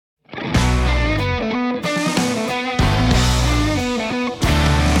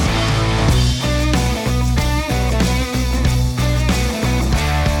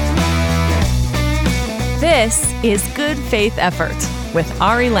This is Good Faith Effort with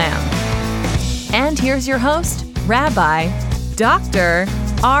Ari Lamb. And here's your host, Rabbi Dr.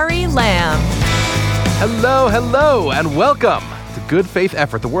 Ari Lamb. Hello, and welcome to Good Faith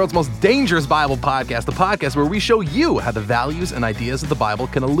Effort, the world's most dangerous Bible podcast, the podcast where we show you how the values and ideas of the Bible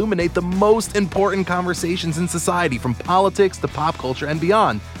can illuminate the most important conversations in society, from politics to pop culture and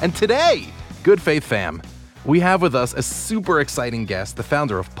beyond. And today, Good Faith fam, we have with us a super exciting guest, the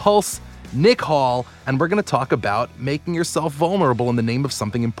founder of Pulse, Nick Hall, and we're going to talk about making yourself vulnerable in the name of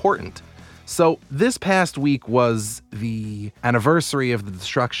something important. So this past week was the anniversary of the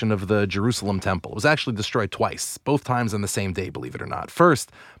destruction of the Jerusalem temple. It was actually destroyed twice, both times on the same day, believe it or not.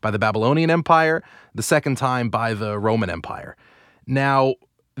 First by the Babylonian Empire, the second time by the Roman Empire. Now,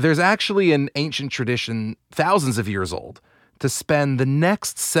 there's actually an ancient tradition, thousands of years old, to spend the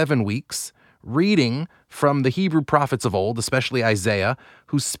next 7 weeks reading from the Hebrew prophets of old, especially Isaiah,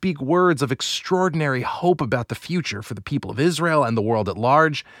 who speak words of extraordinary hope about the future for the people of Israel and the world at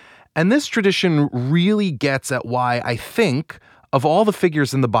large. And this tradition really gets at why I think, of all the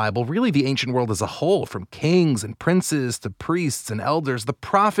figures in the Bible, really the ancient world as a whole, from kings and princes to priests and elders, the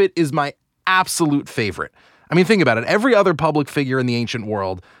prophet is my absolute favorite. I mean, think about it. Every other public figure in the ancient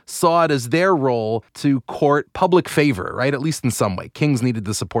world saw it as their role to court public favor, right? At least in some way. Kings needed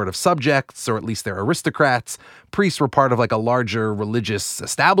the support of subjects, or at least their aristocrats. Priests were part of like a larger religious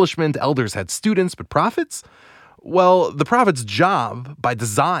establishment. Elders had students, but prophets? Well, the prophet's job, by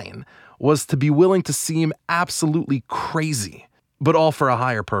design, was to be willing to seem absolutely crazy, but all for a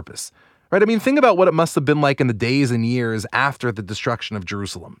higher purpose. Right? I mean, think about what it must have been like in the days and years after the destruction of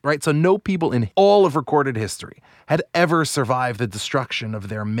Jerusalem, right? So no people in all of recorded history had ever survived the destruction of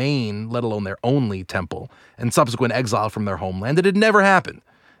their main, let alone their only temple, and subsequent exile from their homeland. It had never happened.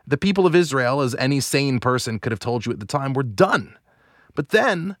 The people of Israel, as any sane person could have told you at the time, were done. But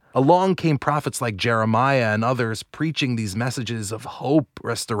then along came prophets like Jeremiah and others preaching these messages of hope,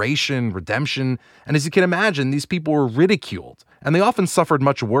 restoration, redemption. And as you can imagine, these people were ridiculed. And they often suffered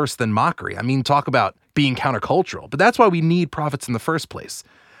much worse than mockery. I mean, talk about being countercultural. But that's why we need prophets in the first place.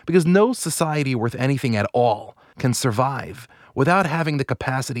 Because no society worth anything at all can survive without having the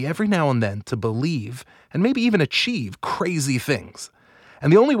capacity every now and then to believe and maybe even achieve crazy things.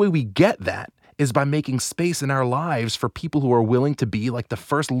 And the only way we get that is by making space in our lives for people who are willing to be like the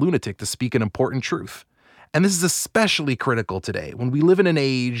first lunatic to speak an important truth. And this is especially critical today when we live in an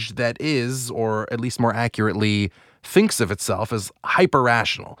age that is, or at least more accurately, thinks of itself as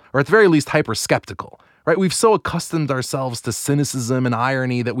hyper-rational, or at the very least hyper-skeptical, right? We've so accustomed ourselves to cynicism and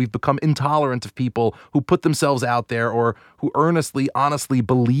irony that we've become intolerant of people who put themselves out there or who earnestly, honestly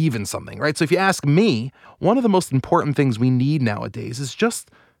believe in something, right? So if you ask me, one of the most important things we need nowadays is just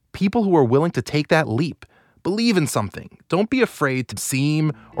people who are willing to take that leap. Believe in something. Don't be afraid to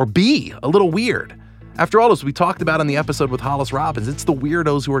seem or be a little weird. After all, as we talked about in the episode with Hollis Robbins, it's the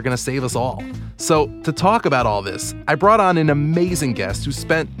weirdos who are going to save us all. So to talk about all this, I brought on an amazing guest who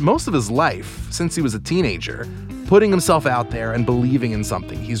spent most of his life, since he was a teenager, putting himself out there and believing in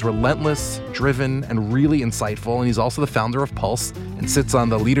something. He's relentless, driven, and really insightful, and he's also the founder of Pulse and sits on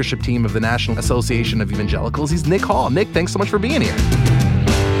the leadership team of the National Association of Evangelicals. He's Nick Hall. Nick, thanks so much for being here.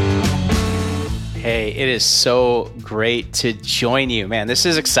 Hey, it is so great to join you, man. This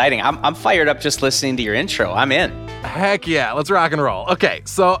is exciting. I'm fired up just listening to your intro. I'm in. Heck yeah, let's rock and roll. Okay,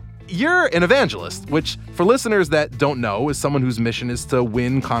 so you're an evangelist, which for listeners that don't know is someone whose mission is to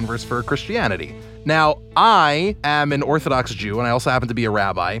win converts for Christianity. Now, I am an Orthodox Jew, and I also happen to be a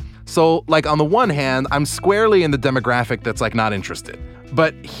rabbi. So, like, on the one hand, I'm squarely in the demographic that's, like, not interested.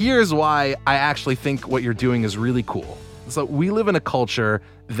 But here's why I actually think what you're doing is really cool. So we live in a culture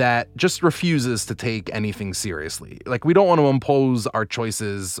that just refuses to take anything seriously. Like, we don't want to impose our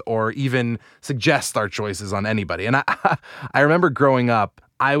choices or even suggest our choices on anybody. And I remember growing up,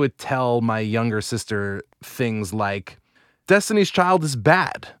 I would tell my younger sister things like, Destiny's Child is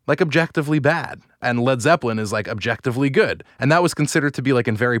bad, like objectively bad. And Led Zeppelin is like objectively good. And that was considered to be like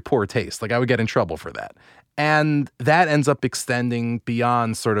in very poor taste. Like, I would get in trouble for that. And that ends up extending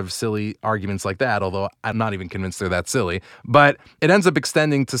beyond sort of silly arguments like that, although I'm not even convinced they're that silly. But it ends up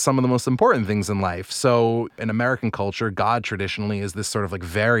extending to some of the most important things in life. So in American culture, God traditionally is this sort of like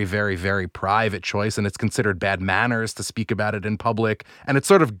very, very, very private choice, and it's considered bad manners to speak about it in public. And it's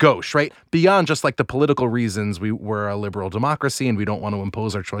sort of gauche, right? Beyond just like the political reasons, we're a liberal democracy and we don't want to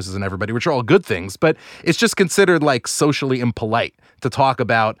impose our choices on everybody, which are all good things. But it's just considered like socially impolite to talk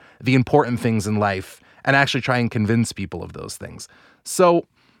about the important things in life and actually try and convince people of those things. So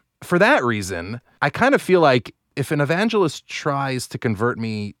for that reason, I kind of feel like if an evangelist tries to convert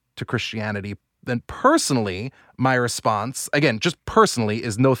me to Christianity, then personally, my response, again, just personally,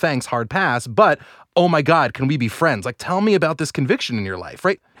 is no thanks, hard pass, but oh my God, can we be friends? Like, tell me about this conviction in your life,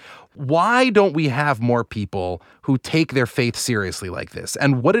 right? Why don't we have more people who take their faith seriously like this?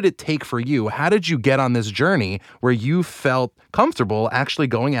 And what did it take for you? How did you get on this journey where you felt comfortable actually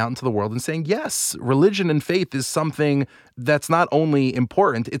going out into the world and saying, yes, religion and faith is something that's not only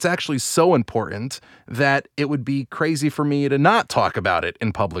important, it's actually so important that it would be crazy for me to not talk about it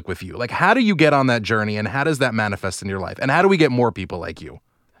in public with you? Like, how do you get on that journey and how does that manifest in your life? And how do we get more people like you?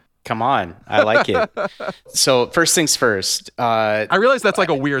 Come on. I like it. So first things first. I realize that's like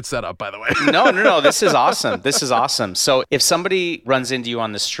a weird setup, by the way. No. This is awesome. This is awesome. So if somebody runs into you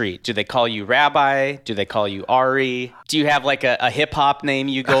on the street, do they call you Rabbi? Do they call you Ari? Do you have like a hip hop name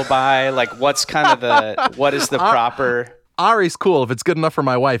you go by? Like what is the proper... Ari's cool. If it's good enough for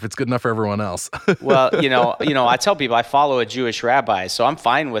my wife, it's good enough for everyone else. Well, I tell people I follow a Jewish rabbi, so I'm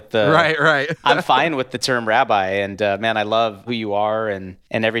fine with the right. I'm fine with the term rabbi, and man, I love who you are and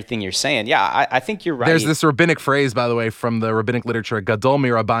everything you're saying. Yeah, I think you're right. There's this rabbinic phrase, by the way, from the rabbinic literature: "Gadol mi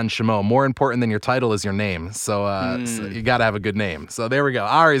Rabban Shemo." More important than your title is your name. So you got to have a good name. So there we go.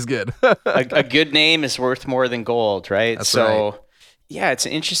 Ari's good. a good name is worth more than gold, right? That's right. Yeah, it's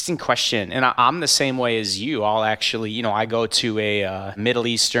an interesting question. And I'm the same way as you. I'll actually, I go to a Middle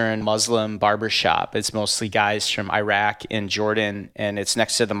Eastern Muslim barbershop. It's mostly guys from Iraq and Jordan, and it's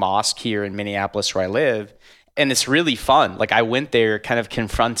next to the mosque here in Minneapolis where I live. And it's really fun. Like I went there kind of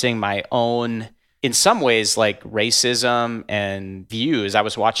confronting my own, in some ways, like racism and views. I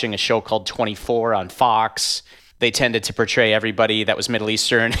was watching a show called 24 on Fox. They tended to portray everybody that was Middle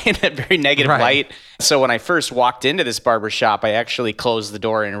Eastern in a very negative light. So when I first walked into this barbershop, I actually closed the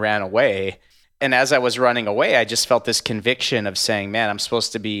door and ran away. And as I was running away, I just felt this conviction of saying, man, I'm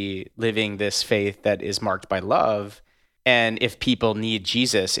supposed to be living this faith that is marked by love. And if people need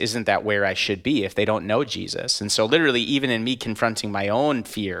Jesus, isn't that where I should be if they don't know Jesus? And so literally, even in me confronting my own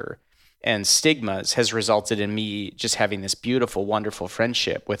fear and stigmas has resulted in me just having this beautiful, wonderful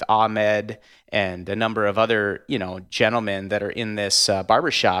friendship with Ahmed and a number of other, gentlemen that are in this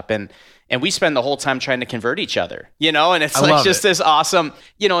barbershop. And we spend the whole time trying to convert each other, and it's like just this awesome,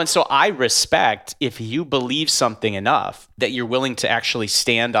 and so I respect if you believe something enough that you're willing to actually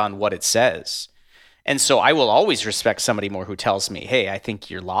stand on what it says. And so I will always respect somebody more who tells me, hey, I think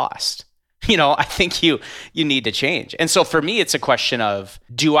you're lost. I think you need to change. And so for me, it's a question of,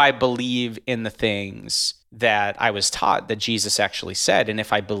 do I believe in the things that I was taught that Jesus actually said? And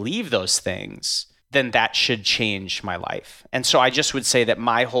if I believe those things, then that should change my life. And so I just would say that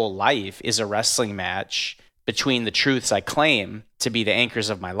my whole life is a wrestling match between the truths I claim to be the anchors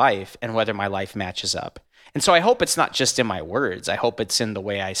of my life and whether my life matches up. And so I hope it's not just in my words. I hope it's in the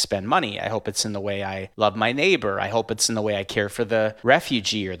way I spend money. I hope it's in the way I love my neighbor. I hope it's in the way I care for the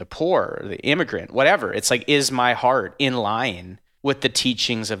refugee or the poor or the immigrant, whatever. It's like, is my heart in line with the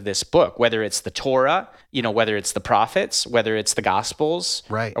teachings of this book, whether it's the Torah, whether it's the prophets, whether it's the Gospels,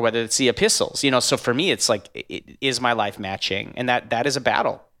 right, or whether it's the epistles. So for me, it's like, is my life matching? And that is a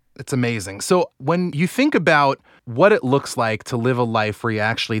battle. It's amazing. So when you think about what it looks like to live a life where you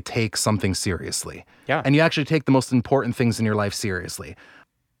actually take something seriously, and you actually take the most important things in your life seriously,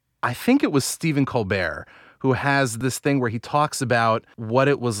 I think it was Stephen Colbert who has this thing where he talks about what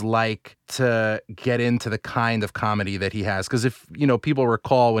it was like to get into the kind of comedy that he has. Because if, people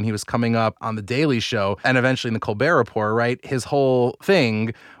recall when he was coming up on The Daily Show and eventually in the Colbert Report, right, his whole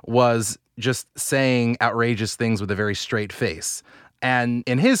thing was just saying outrageous things with a very straight face. And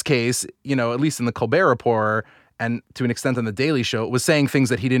in his case, at least in the Colbert Report, and to an extent on The Daily Show, was saying things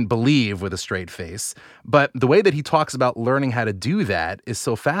that he didn't believe with a straight face. But the way that he talks about learning how to do that is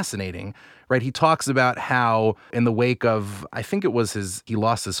so fascinating, right? He talks about how in the wake of, I think it was he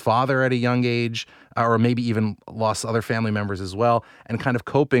lost his father at a young age, or maybe even lost other family members as well, and kind of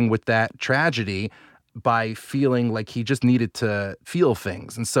coping with that tragedy by feeling like he just needed to feel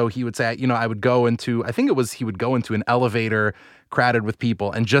things. And so he would say, I would go into, he would go into an elevator crowded with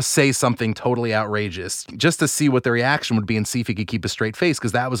people and just say something totally outrageous just to see what the reaction would be and see if he could keep a straight face,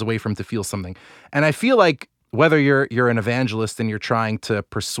 because that was a way for him to feel something. And I feel like whether you're an evangelist and you're trying to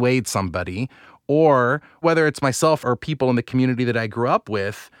persuade somebody, or whether it's myself or people in the community that I grew up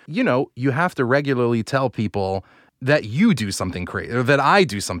with, you have to regularly tell people that you do something crazy, or that I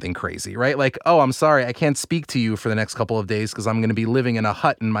do something crazy, right? Like, oh, I'm sorry, I can't speak to you for the next couple of days because I'm going to be living in a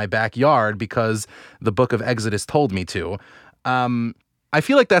hut in my backyard because the book of Exodus told me to. I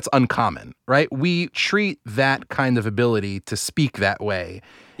feel like that's uncommon, right? We treat that kind of ability to speak that way,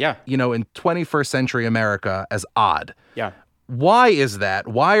 in 21st century America as odd. Yeah. Why is that?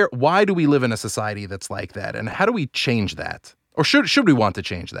 Why do we live in a society that's like that? And how do we change that? Or should we want to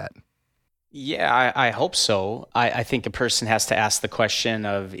change that? Yeah, I hope so. I think a person has to ask the question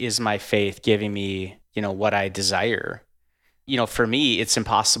of, is my faith giving me, what I desire? For me, it's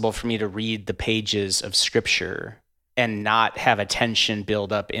impossible for me to read the pages of scripture and not have a tension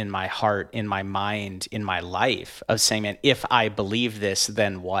build up in my heart, in my mind, in my life of saying, man, if I believe this,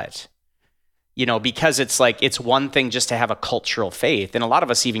 then what? Because it's one thing just to have a cultural faith. And a lot of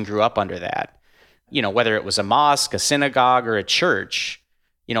us even grew up under that, whether it was a mosque, a synagogue, or a church,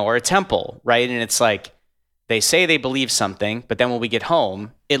 or a temple, right? And it's like, they say they believe something, but then when we get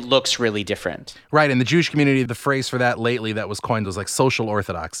home, it looks really different. Right. In the Jewish community, the phrase for that lately that was coined was like social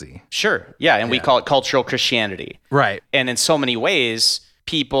orthodoxy. Sure. Yeah. And we call it cultural Christianity. Right. And in so many ways,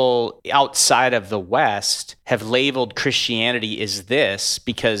 people outside of the West have labeled Christianity as this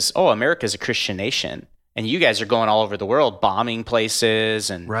because, America's a Christian nation. And you guys are going all over the world, bombing places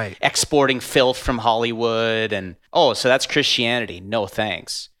and exporting filth from Hollywood. And, so that's Christianity. No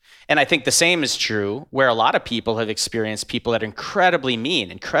thanks. And I think the same is true where a lot of people have experienced people that are incredibly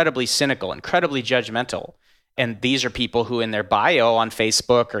mean, incredibly cynical, incredibly judgmental. And these are people who in their bio on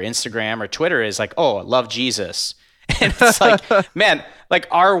Facebook or Instagram or Twitter is like, I love Jesus. And it's like, man, like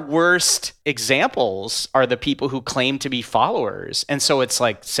our worst examples are the people who claim to be followers. And so it's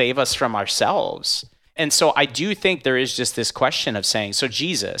like, save us from ourselves. And so I do think there is just this question of saying, so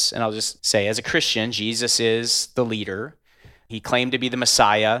Jesus, and I'll just say as a Christian, Jesus is the leader. He claimed to be the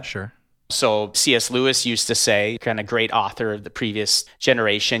Messiah. Sure. So C.S. Lewis used to say, kind of great author of the previous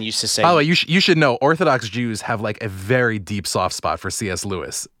generation, used to say... Oh, you should know, Orthodox Jews have like a very deep soft spot for C.S.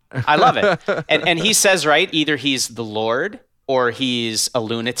 Lewis. I love it. And he says, right, either he's the Lord or he's a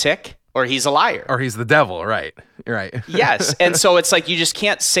lunatic or he's a liar. Or he's the devil, right. Right. Yes. And so it's like you just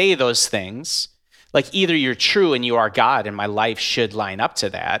can't say those things. Like either you're true and you are God and my life should line up to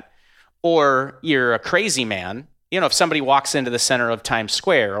that, or you're a crazy man. If somebody walks into the center of Times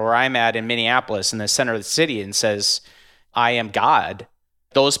Square, or I'm in Minneapolis in the center of the city and says, I am God,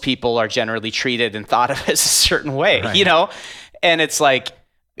 those people are generally treated and thought of as a certain way, right. And it's like,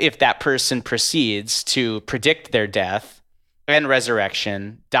 if that person proceeds to predict their death and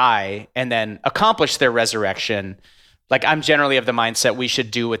resurrection, die, and then accomplish their resurrection, like I'm generally of the mindset we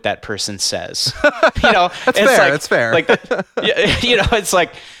should do what that person says. That's fair. Like, it's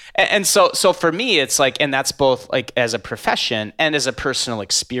like, and so for me, it's like, and that's both like as a profession and as a personal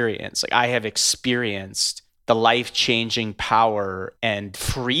experience. Like I have experienced the life-changing power and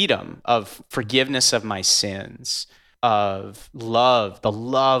freedom of forgiveness of my sins, of love, the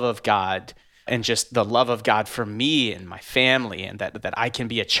love of God, and just the love of God for me and my family, and that I can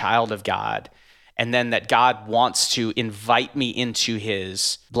be a child of God. And then that God wants to invite me into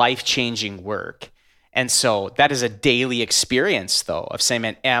his life-changing work. And so that is a daily experience, though, of saying,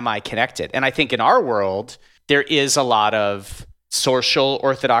 man, am I connected? And I think in our world, there is a lot of social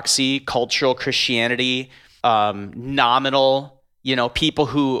orthodoxy, cultural Christianity, nominal, people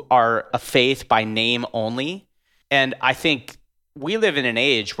who are a faith by name only. And I think we live in an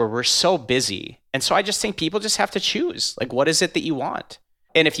age where we're so busy. And so I just think people just have to choose. Like, what is it that you want?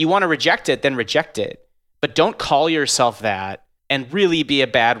 And if you want to reject it, then reject it. But don't call yourself that and really be a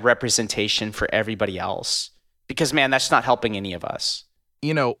bad representation for everybody else. Because, man, that's not helping any of us.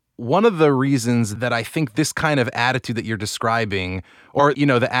 One of the reasons that I think this kind of attitude that you're describing, or,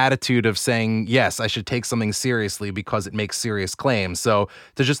 the attitude of saying, yes, I should take something seriously because it makes serious claims. So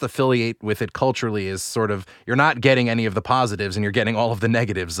to just affiliate with it culturally is sort of, you're not getting any of the positives and you're getting all of the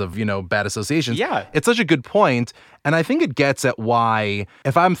negatives of, bad associations. Yeah. It's such a good point. And I think it gets at why,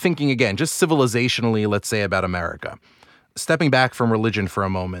 if I'm thinking again, just civilizationally, let's say about America, stepping back from religion for a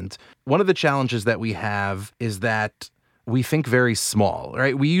moment, one of the challenges that we have is that we think very small,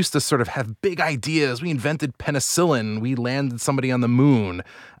 right? We used to sort of have big ideas. We invented penicillin. We landed somebody on the moon.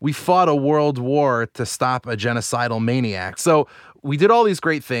 We fought a world war to stop a genocidal maniac. So we did all these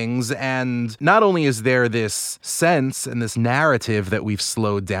great things, and not only is there this sense and this narrative that we've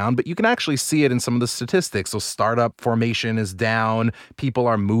slowed down, but you can actually see it in some of the statistics. So startup formation is down. People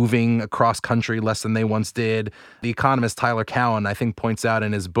are moving across country less than they once did. The economist Tyler Cowen, I think, points out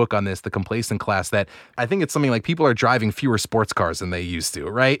in his book on this, The Complacent Class, that I think it's something like people are driving fewer sports cars than they used to,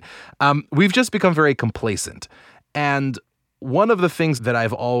 right? We've just become very complacent. And one of the things that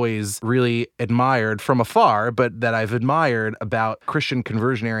I've always really admired from afar, but that I've admired about Christian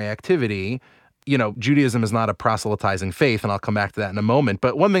conversionary activity, Judaism is not a proselytizing faith, and I'll come back to that in a moment.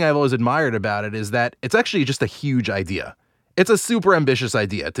 But one thing I've always admired about it is that it's actually just a huge idea. It's a super ambitious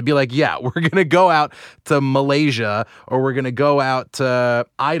idea to be like, yeah, we're going to go out to Malaysia, or we're going to go out to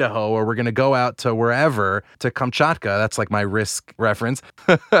Idaho, or we're going to go out to wherever, to Kamchatka. That's like my Risk reference.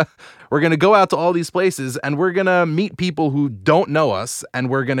 We're going to go out to all these places, and we're going to meet people who don't know us, and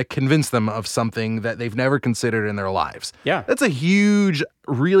we're going to convince them of something that they've never considered in their lives. Yeah. That's a huge,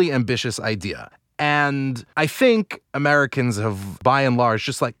 really ambitious idea. And I think Americans have, by and large,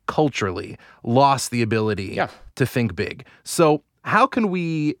 just like culturally, lost the ability to think big. So how can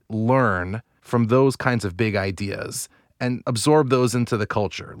we learn from those kinds of big ideas and absorb those into the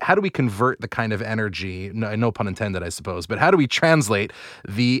culture? How do we convert the kind of energy, no pun intended, I suppose, but how do we translate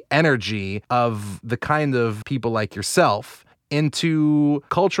the energy of the kind of people like yourself into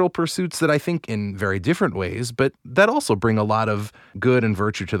cultural pursuits that I think in very different ways, but that also bring a lot of good and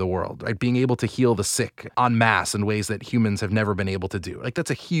virtue to the world, right? Being able to heal the sick en masse in ways that humans have never been able to do. Like,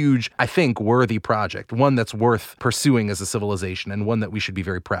 that's a huge, I think, worthy project, one that's worth pursuing as a civilization and one that we should be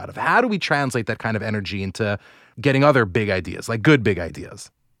very proud of. How do we translate that kind of energy into getting other big ideas, like good big ideas?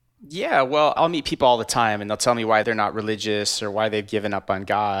 Yeah, well, I'll meet people all the time and they'll tell me why they're not religious or why they've given up on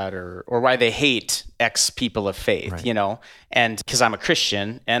God or why they hate X people of faith, right. you know? And because I'm a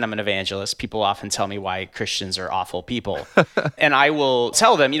Christian and I'm an evangelist, people often tell me why Christians are awful people. And I will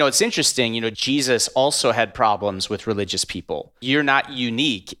tell them, it's interesting, Jesus also had problems with religious people. You're not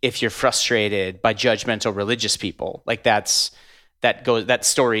unique if you're frustrated by judgmental religious people. Like that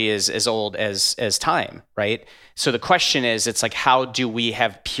story is as old as time, right? So the question is, it's like, how do we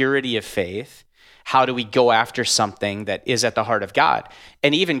have purity of faith? How do we go after something that is at the heart of God?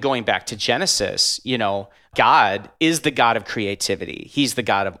 And even going back to Genesis, God is the God of creativity. He's the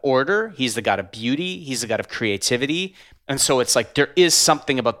God of order. He's the God of beauty. He's the God of creativity. And so it's like there is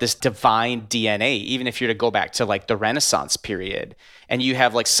something about this divine DNA, even if you're to go back to like the Renaissance period, and you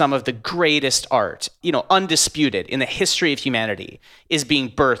have like some of the greatest art, undisputed in the history of humanity is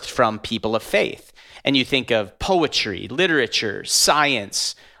being birthed from people of faith. And you think of poetry, literature,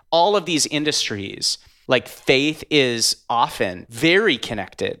 science, all of these industries, like faith is often very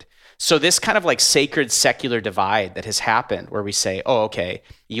connected. So this kind of like sacred secular divide that has happened where we say, oh, okay,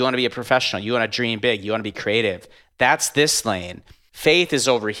 you want to be a professional, you want to dream big, you want to be creative. That's this lane. Faith is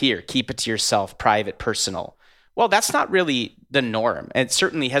over here. Keep it to yourself, private, personal. Well, that's not really the norm. And it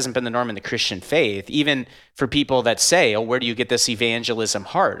certainly hasn't been the norm in the Christian faith, even for people that say, oh, where do you get this evangelism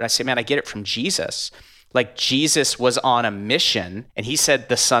heart? And I say, man, I get it from Jesus. Like Jesus was on a mission and he said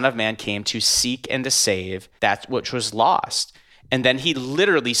the Son of Man came to seek and to save that which was lost. And then he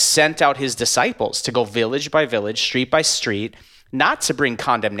literally sent out his disciples to go village by village, street by street, not to bring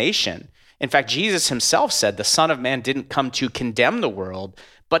condemnation. In fact, Jesus himself said the Son of Man didn't come to condemn the world,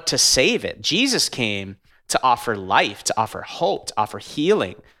 but to save it. Jesus came to offer life, to offer hope, to offer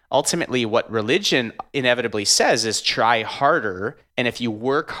healing. Ultimately, what religion inevitably says is try harder, and if you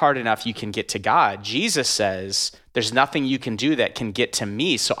work hard enough, you can get to God. Jesus says, there's nothing you can do that can get to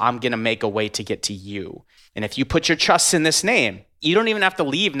me, so I'm going to make a way to get to you. And if you put your trust in this name, you don't even have to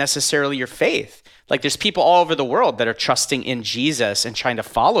leave necessarily your faith. Like there's people all over the world that are trusting in Jesus and trying to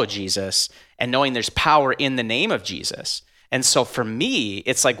follow Jesus and knowing there's power in the name of Jesus. And so for me,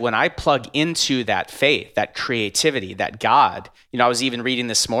 it's like when I plug into that faith, that creativity, that God, I was even reading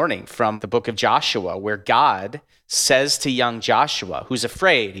this morning from the book of Joshua, where God says to young Joshua, who's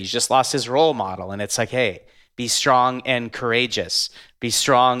afraid, he's just lost his role model. And it's like, hey, be strong and courageous. Be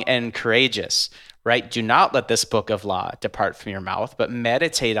strong and courageous, right? Do not let this book of law depart from your mouth, but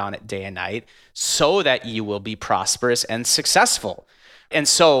meditate on it day and night so that you will be prosperous and successful. And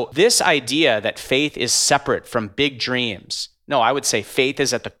so this idea that faith is separate from big dreams, no, I would say faith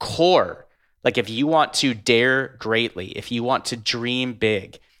is at the core. Like if you want to dare greatly, if you want to dream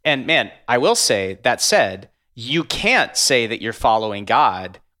big, and man, I will say that said, you can't say that you're following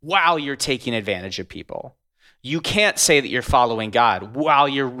God while you're taking advantage of people. You can't say that you're following God while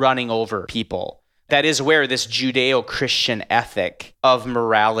you're running over people. That is where this Judeo-Christian ethic of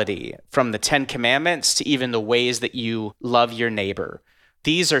morality, from the 10 Commandments to even the ways that you love your neighbor,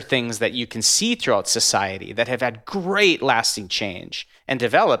 these are things that you can see throughout society that have had great lasting change and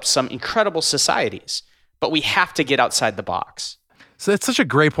developed some incredible societies. But we have to get outside the box. So that's such a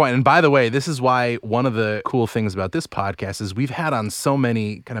great point. And by the way, this is why one of the cool things about this podcast is we've had on so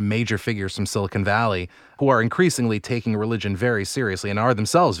many kind of major figures from Silicon Valley who are increasingly taking religion very seriously and are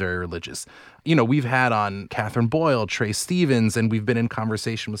themselves very religious. We've had on Catherine Boyle, Trey Stevens, and we've been in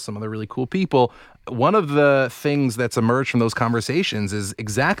conversation with some other really cool people. One of the things that's emerged from those conversations is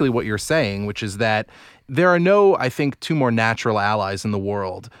exactly what you're saying, which is that there are no, I think, two more natural allies in the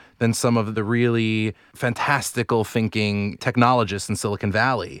world than some of the really fantastical thinking technologists in Silicon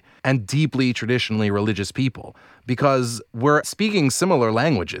Valley and deeply traditionally religious people, because we're speaking similar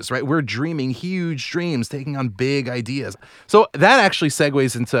languages, right? We're dreaming huge dreams, taking on big ideas. So that actually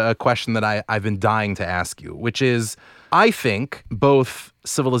segues into a question that I've been dying to ask you, which is, I think both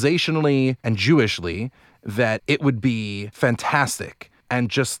civilizationally and Jewishly that it would be fantastic and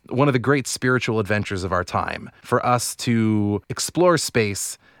just one of the great spiritual adventures of our time for us to explore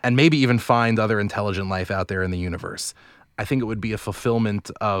space and maybe even find other intelligent life out there in the universe. I think it would be a fulfillment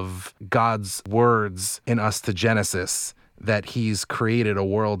of God's words in us to Genesis that he's created a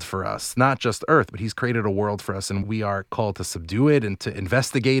world for us, not just Earth, but he's created a world for us, and we are called to subdue it and to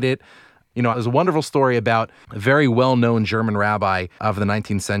investigate it. There's a wonderful story about a very well-known German rabbi of the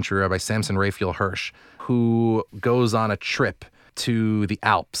 19th century, Rabbi Samson Raphael Hirsch, who goes on a trip to the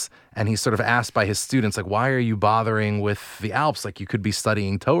Alps. And he's sort of asked by his students, like, why are you bothering with the Alps? Like, you could be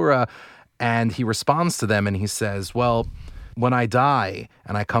studying Torah. And he responds to them and he says, well, when I die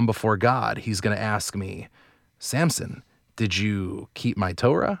and I come before God, he's going to ask me, Samson, did you keep my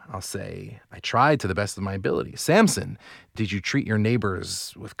Torah? I'll say, I tried to the best of my ability. Samson, did you treat your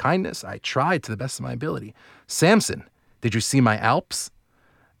neighbors with kindness? I tried to the best of my ability. Samson, did you see my Alps?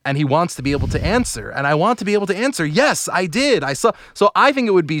 And he wants to be able to answer. And I want to be able to answer, yes, I did. I saw. So I think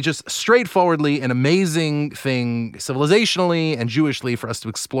it would be just straightforwardly an amazing thing, civilizationally and Jewishly, for us to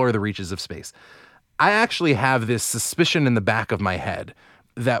explore the reaches of space. I actually have this suspicion in the back of my head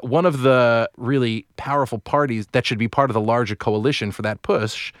that one of the really powerful parties that should be part of the larger coalition for that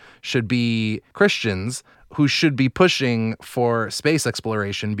push should be Christians who should be pushing for space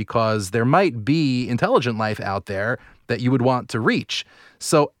exploration, because there might be intelligent life out there that you would want to reach.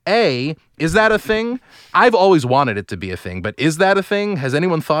 So A, is that a thing? I've always wanted it to be a thing, but is that a thing? Has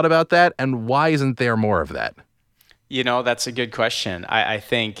anyone thought about that? And why isn't there more of that? That's a good question. I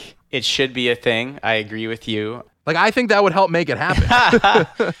think it should be a thing. I agree with you. Like, I think that would help make it happen.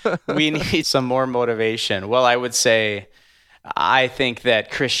 We need some more motivation. Well, I would say, I think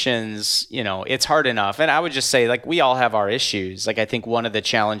that Christians, it's hard enough. And I would just say, like, we all have our issues. Like, I think one of the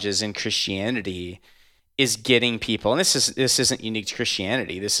challenges in Christianity is getting people, and this isn't unique to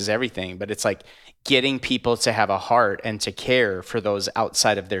Christianity, this is everything, but it's like getting people to have a heart and to care for those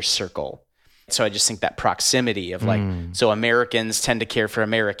outside of their circle. So I just think that proximity of so Americans tend to care for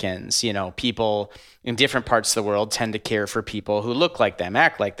Americans, people in different parts of the world tend to care for people who look like them,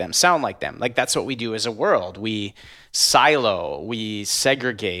 act like them, sound like them. Like, that's what we do as a world. We silo, we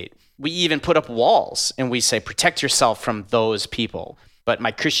segregate, we even put up walls and we say, protect yourself from those people. But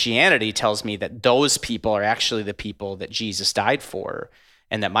my Christianity tells me that those people are actually the people that Jesus died for,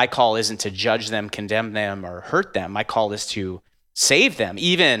 and that my call isn't to judge them, condemn them, or hurt them. My call is to save them,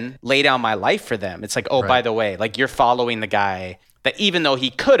 even lay down my life for them. It's like, oh, right. By the way, like, you're following the guy that even though he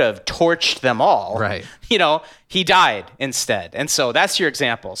could have torched them all, right. He died instead. And so that's your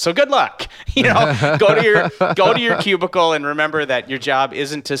example. So good luck. Go to your cubicle and remember that your job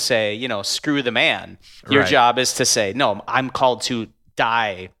isn't to say, screw the man. Your job is to say, no, I'm called to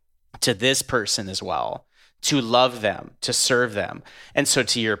die to this person as well, to love them, to serve them. And so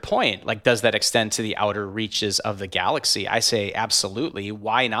to your point, like, does that extend to the outer reaches of the galaxy? I say absolutely.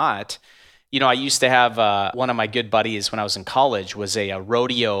 Why not? I used to have one of my good buddies when I was in college was a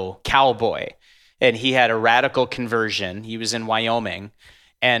rodeo cowboy, and he had a radical conversion. He was in Wyoming,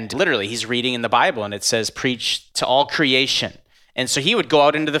 and literally he's reading in the Bible and it says, preach to all creation. And so he would go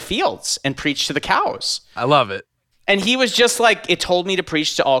out into the fields and preach to the cows. I love it. And he was just like, it told me to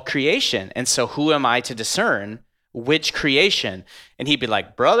preach to all creation. And so who am I to discern which creation? And he'd be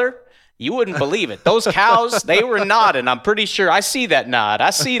like, brother, you wouldn't believe it. Those cows, they were nodding. I'm pretty sure I see that nod.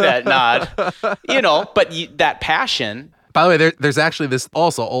 I see that nod, but that passion. By the way, there's actually this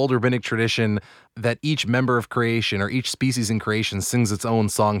also old rabbinic tradition that each member of creation or each species in creation sings its own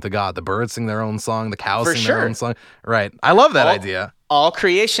song to God. The birds sing their own song. The cows sing their own song. Right. I love that idea. All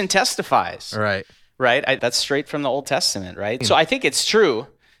creation testifies. Right. Right? That's straight from the Old Testament, right? So I think it's true.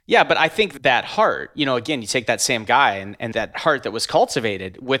 Yeah, but I think that heart, again, you take that same guy and that heart that was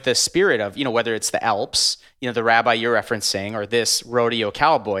cultivated with the spirit of, whether it's the Alps, the rabbi you're referencing, or this rodeo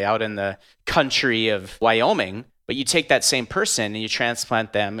cowboy out in the country of Wyoming, but you take that same person and you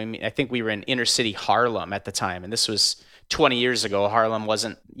transplant them. I mean, I think we were in inner city Harlem at the time, and this was 20 years ago. Harlem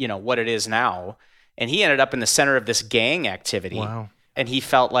wasn't, what it is now. And he ended up in the center of this gang activity. Wow. And he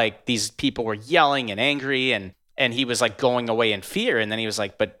felt like these people were yelling and angry, and And he was like going away in fear. And then he was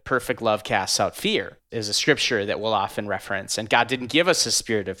like, but perfect love casts out fear is a scripture that we'll often reference. And God didn't give us a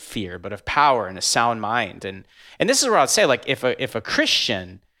spirit of fear, but of power and a sound mind. And this is where I'd say, like, if a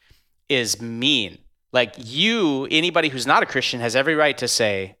Christian is mean, like anybody who's not a Christian has every right to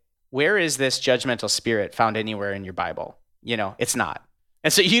say, where is this judgmental spirit found anywhere in your Bible? It's not.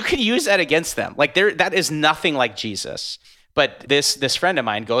 And so you could use that against them. Like that is nothing like Jesus. But this friend of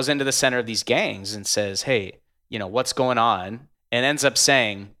mine goes into the center of these gangs and says, hey, what's going on? And ends up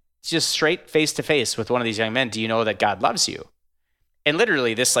saying, just straight face to face with one of these young men, do you know that God loves you? And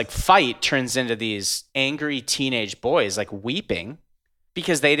literally this like fight turns into these angry teenage boys like weeping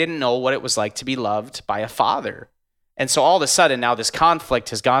because they didn't know what it was like to be loved by a father. And so all of a sudden now this conflict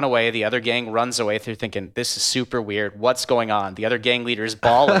has gone away. The other gang runs away. They're thinking, this is super weird. What's going on? The other gang leader is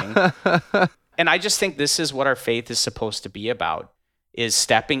bawling. And I just think this is what our faith is supposed to be about, is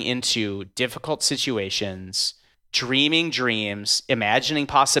stepping into difficult situations, dreaming dreams, imagining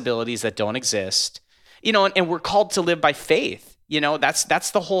possibilities that don't exist, and we're called to live by faith.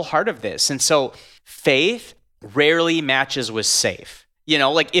 That's the whole heart of this. And so faith rarely matches with safe.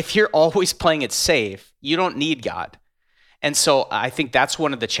 Like if you're always playing it safe, you don't need God. And so I think that's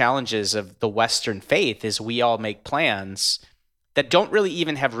one of the challenges of the Western faith is we all make plans that don't really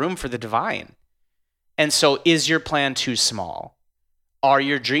even have room for the divine. And so is your plan too small? Are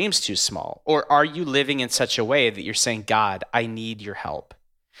your dreams too small? Or are you living in such a way that you're saying, God, I need your help?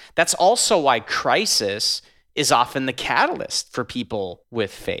 That's also why crisis is often the catalyst for people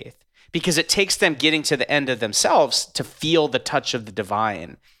with faith, because it takes them getting to the end of themselves to feel the touch of the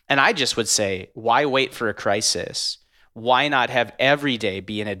divine. And I just would say, why wait for a crisis? Why not have every day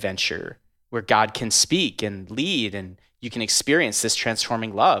be an adventure where God can speak and lead and you can experience this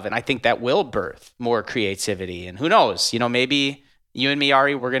transforming love? And I think that will birth more creativity. And who knows, maybe you and me,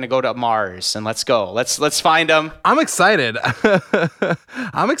 Ari, we're going to go to Mars and let's go. Let's find them. I'm excited.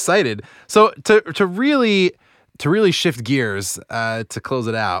 I'm excited. So to really shift gears, to close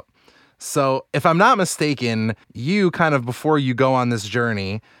it out. So if I'm not mistaken, you kind of, before you go on this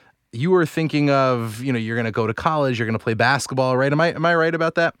journey, you were thinking of, you're going to go to college, you're going to play basketball, right? Am I right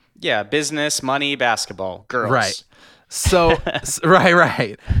about that? Yeah. Business, money, basketball, girls. Right. So,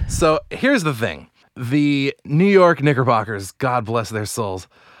 right. So here's the thing. The New York Knickerbockers, God bless their souls,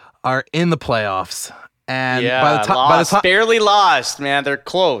 are in the playoffs. And barely lost, man. They're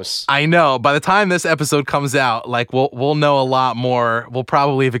close. I know. By the time this episode comes out, like we'll know a lot more. We'll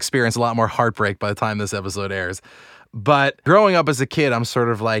probably have experienced a lot more heartbreak by the time this episode airs. But growing up as a kid, I'm sort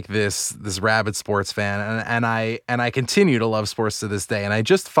of like this rabid sports fan, and I continue to love sports to this day. And I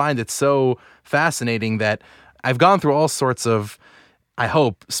just find it so fascinating that I've gone through all sorts of, I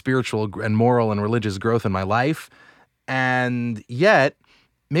hope, spiritual and moral and religious growth in my life, and yet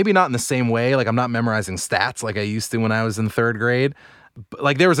maybe not in the same way. Like I'm not memorizing stats like I used to when I was in third grade. But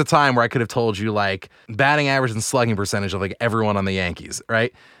like there was a time where I could have told you like batting average and slugging percentage of like everyone on the Yankees,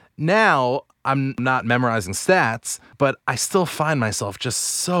 right? Now I'm not memorizing stats, but I still find myself just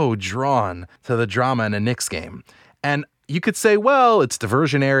so drawn to the drama in a Knicks game. And you could say, well, it's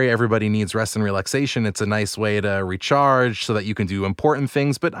diversionary. Everybody needs rest and relaxation. It's a nice way to recharge so that you can do important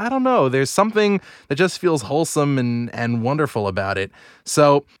things. But I don't know. There's something that just feels wholesome and wonderful about it.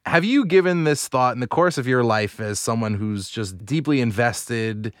 So have you given this thought in the course of your life as someone who's just deeply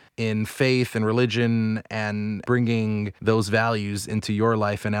invested in faith and religion and bringing those values into your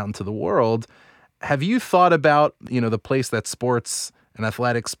life and out into the world? Have you thought about, the place that sports and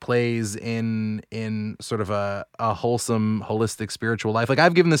athletics plays in sort of a wholesome, holistic, spiritual life? Like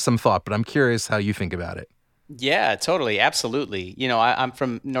I've given this some thought, but I'm curious how you think about it. Yeah, totally. Absolutely. I'm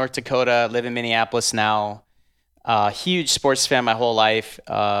from North Dakota, live in Minneapolis now. Huge sports fan my whole life.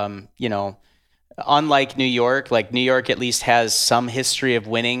 Unlike New York, like New York at least has some history of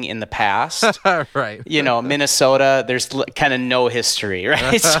winning in the past. Right. Minnesota, there's kind of no history,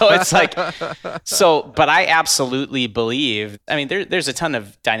 right? So it's like, but I absolutely believe, there's a ton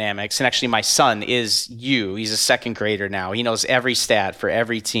of dynamics. And actually my son he's a second grader now. He knows every stat for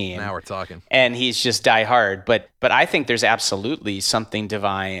every team. Now we're talking. And he's just die hard. But I think there's absolutely something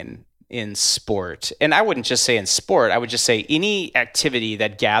divine in sport. And I wouldn't just say in sport, I would just say any activity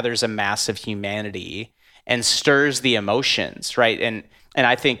that gathers a mass of humanity and stirs the emotions, right? And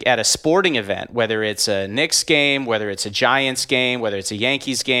I think at a sporting event, whether it's a Knicks game, whether it's a Giants game, whether it's a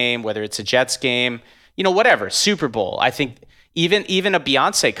Yankees game, whether it's a Jets game, whatever, Super Bowl, I think even a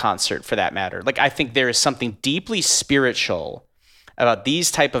Beyonce concert for that matter, like I think there is something deeply spiritual about these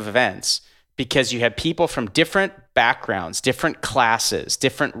type of events, because you have people from different backgrounds, different classes,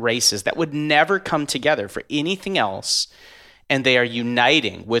 different races that would never come together for anything else. and they are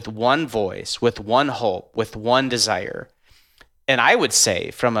uniting with one voice, with one hope, with one desire. And I would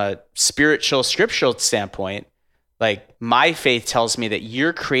say from a spiritual, scriptural standpoint, like my faith tells me that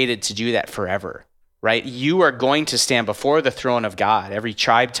you're created to do that forever, right? You are going to stand before the throne of God, every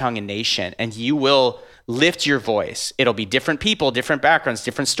tribe, tongue, and nation, and you will lift your voice. It'll be different people, different backgrounds,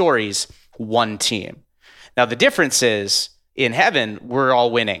 different stories, one team. Now, the difference is in heaven, we're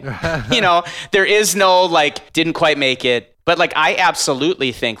all winning. There is no like, didn't quite make it. But like, I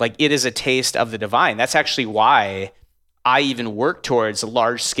absolutely think like it is a taste of the divine. That's actually why I even work towards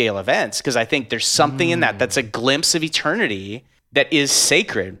large scale events, because I think there's something in that that's a glimpse of eternity that is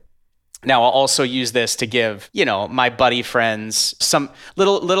sacred. Now, I'll also use this to give, my buddy friends some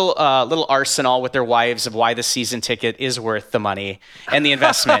little arsenal with their wives of why the season ticket is worth the money and the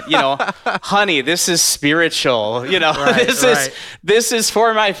investment. Honey, this is spiritual. This is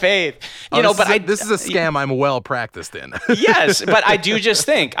for my faith. This is a scam I'm well practiced in. Yes, but I do just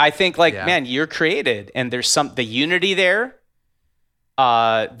think man, you're created, and there's the unity there.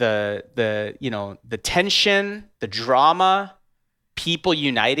 The tension, the drama. People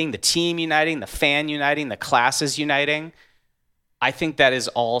uniting, the team uniting, the fan uniting, the classes uniting. I think that is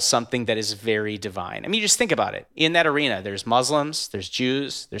all something that is very divine. I mean, just think about it. In that arena, there's Muslims, there's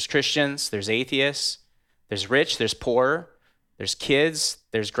Jews, there's Christians, there's atheists, there's rich, there's poor, there's kids,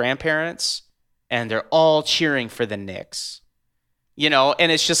 there's grandparents, and they're all cheering for the Knicks.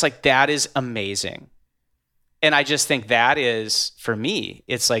 And it's just like, that is amazing. And I just think that is, for me,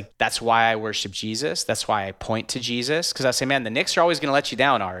 it's like, that's why I worship Jesus. That's why I point to Jesus. Because I say, man, the Knicks are always going to let you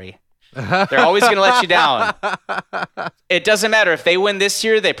down, Ari. They're always going to let you down. It doesn't matter. If they win this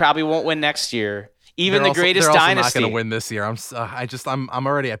year, they probably won't win next year. Even the greatest dynasty. They're also not going to win this year. I'm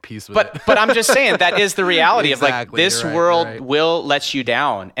already at peace with it. But I'm just saying, that is the reality exactly, of like, this world will let you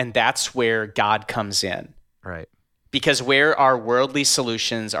down. And that's where God comes in. Right. Because where our worldly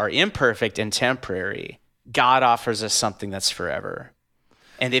solutions are imperfect and temporary, God offers us something that's forever.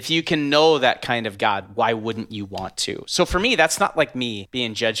 And if you can know that kind of God, why wouldn't you want to? So for me, that's not like me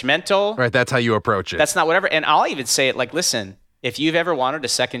being judgmental. Right, that's how you approach it. That's not whatever. And I'll even say it like, listen, if you've ever wanted a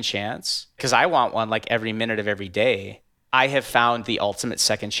second chance, because I want one like every minute of every day, I have found the ultimate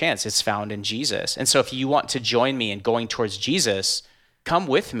second chance. It's found in Jesus. And so if you want to join me in going towards Jesus, come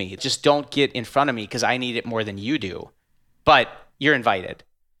with me. Just don't get in front of me because I need it more than you do. But you're invited.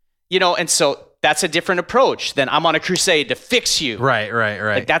 And so that's a different approach than I'm on a crusade to fix you. Right.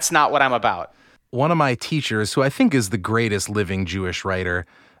 Like, that's not what I'm about. One of my teachers, who I think is the greatest living Jewish writer,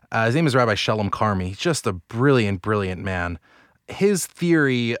 his name is Rabbi Shalom Carmi. Just a brilliant, brilliant man. His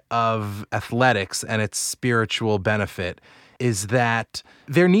theory of athletics and its spiritual benefit is that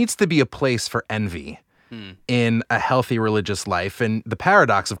there needs to be a place for envy in a healthy religious life. And the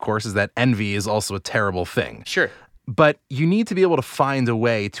paradox, of course, is that envy is also a terrible thing. Sure. But you need to be able to find a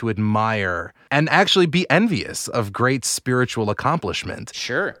way to admire and actually be envious of great spiritual accomplishment.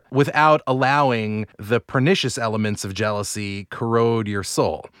 Sure. Without allowing the pernicious elements of jealousy corrode your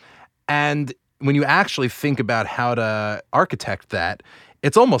soul. And when you actually think about how to architect that,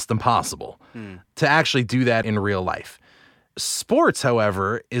 it's almost impossible to actually do that in real life. Sports,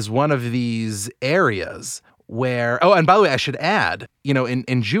 however, is one of these areas where, and by the way, I should add,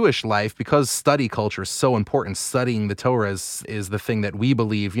 in Jewish life, because study culture is so important, studying the Torah is the thing that we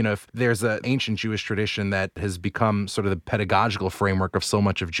believe. If there's an ancient Jewish tradition that has become sort of the pedagogical framework of so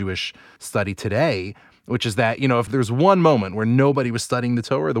much of Jewish study today, which is that, if there's one moment where nobody was studying the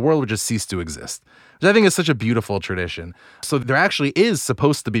Torah, the world would just cease to exist, which I think is such a beautiful tradition. So there actually is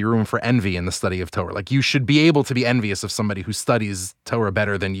supposed to be room for envy in the study of Torah. Like, you should be able to be envious of somebody who studies Torah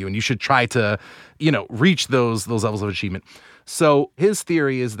better than you, and you should try to, reach those levels of achievement. So his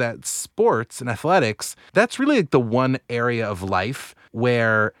theory is that sports and athletics, that's really like the one area of life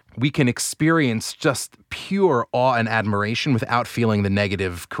where we can experience just pure awe and admiration without feeling the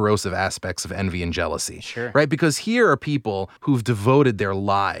negative, corrosive aspects of envy and jealousy. Sure. Right? Because here are people who've devoted their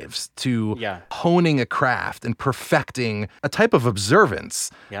lives to honing a craft and perfecting a type of observance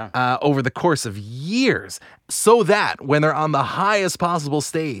over the course of years, so that when they're on the highest possible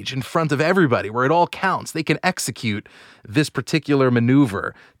stage in front of everybody, where it all counts, they can execute this particular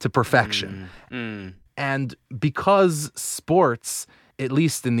maneuver to perfection. And because sports, at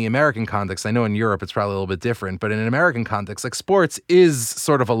least in the American context, I know in Europe it's probably a little bit different, but in an American context, like, sports is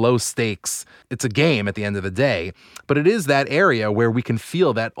sort of a low stakes, it's a game at the end of the day, but it is that area where we can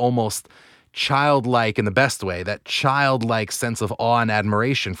feel that almost childlike, in the best way, that childlike sense of awe and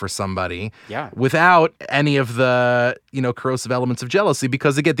admiration for somebody without any of the, corrosive elements of jealousy,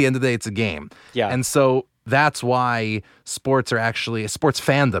 because again, at the end of the day, it's a game. And so That's why sports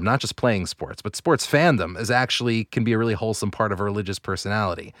fandom, not just playing sports, but sports fandom can be a really wholesome part of a religious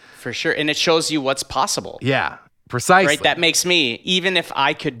personality. For sure. And it shows you what's possible. Yeah, precisely. Right? That makes me, even if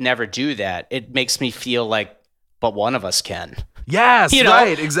I could never do that, it makes me feel like, but one of us can. Yes,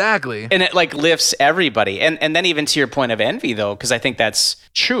 right, exactly. And it like lifts everybody. And then even to your point of envy though, because I think that's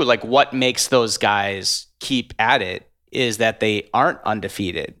true. Like what makes those guys keep at it is that they aren't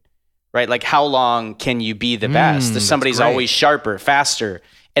undefeated. Right? Like how long can you be the best? Somebody's always sharper, faster.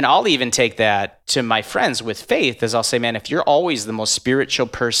 And I'll even take that to my friends with faith as I'll say, man, if you're always the most spiritual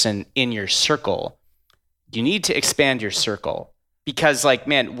person in your circle, you need to expand your circle. Because like,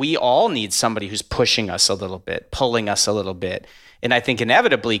 man, we all need somebody who's pushing us a little bit, pulling us a little bit. And I think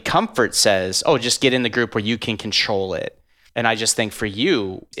inevitably comfort says, oh, just get in the group where you can control it. And I just think for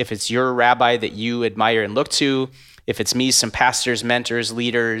you, if it's your rabbi that you admire and look to, if it's me, some pastors, mentors,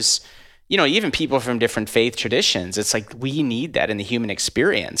 leaders, even people from different faith traditions, it's like we need that in the human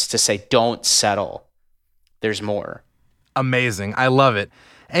experience to say, don't settle. There's more. Amazing. I love it.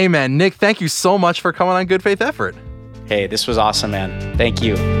 Amen. Nick, thank you so much for coming on Good Faith Effort. Hey, this was awesome, man. Thank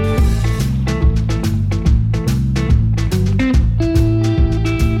you.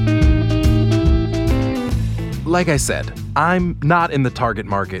 Like I said, I'm not in the target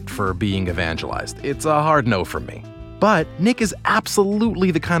market for being evangelized. It's a hard no for me. But Nick is absolutely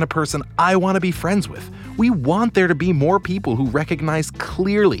the kind of person I want to be friends with. We want there to be more people who recognize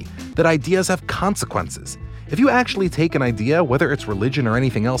clearly that ideas have consequences. If you actually take an idea, whether it's religion or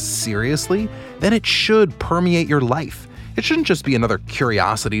anything else, seriously, then it should permeate your life. It shouldn't just be another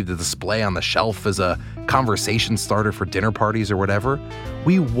curiosity to display on the shelf as a conversation starter for dinner parties or whatever.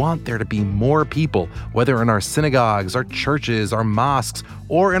 We want there to be more people, whether in our synagogues, our churches, our mosques,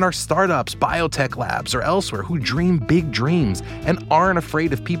 or in our startups, biotech labs, or elsewhere, who dream big dreams and aren't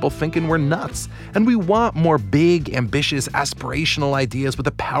afraid of people thinking we're nuts. And we want more big, ambitious, aspirational ideas with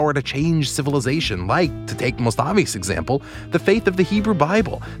the power to change civilization, like, to take the most obvious example, the faith of the Hebrew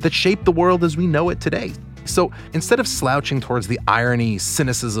Bible that shaped the world as we know it today. So instead of slouching towards the irony,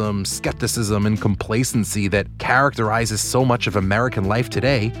 cynicism, skepticism, and complacency that characterizes so much of American life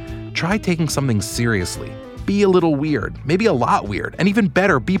today, try taking something seriously. Be a little weird, maybe a lot weird, and even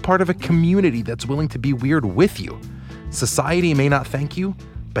better, be part of a community that's willing to be weird with you. Society may not thank you,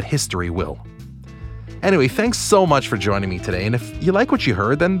 but history will. Anyway, thanks so much for joining me today. And if you like what you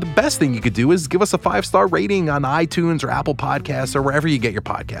heard, then the best thing you could do is give us a 5-star rating on iTunes or Apple Podcasts or wherever you get your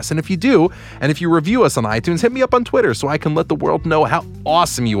podcasts. And if you do, and if you review us on iTunes, hit me up on Twitter so I can let the world know how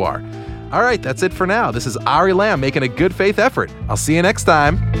awesome you are. All right, that's it for now. This is Ari Lamb making a good faith effort. I'll see you next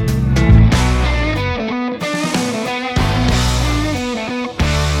time.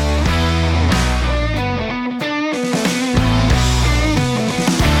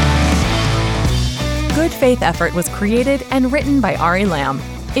 Good Faith Effort was created and written by Ari Lamb.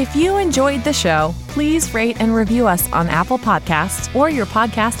 If you enjoyed the show, please rate and review us on Apple Podcasts or your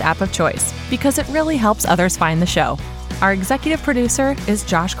podcast app of choice, because it really helps others find the show. Our executive producer is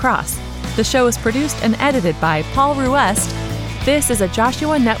Josh Cross. The show is produced and edited by Paul Ruest. This is a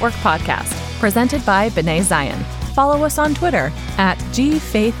Joshua Network podcast, presented by B'nai Zion. Follow us on Twitter at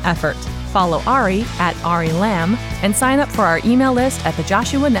GFaithEffort. Follow Ari at Ari Lamb, and sign up for our email list at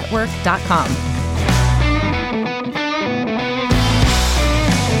thejoshuanetwork.com.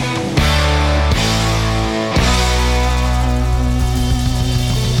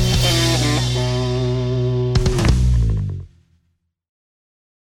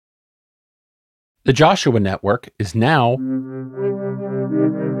 The Joshua Network is now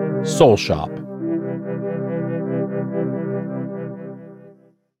Soul Shop.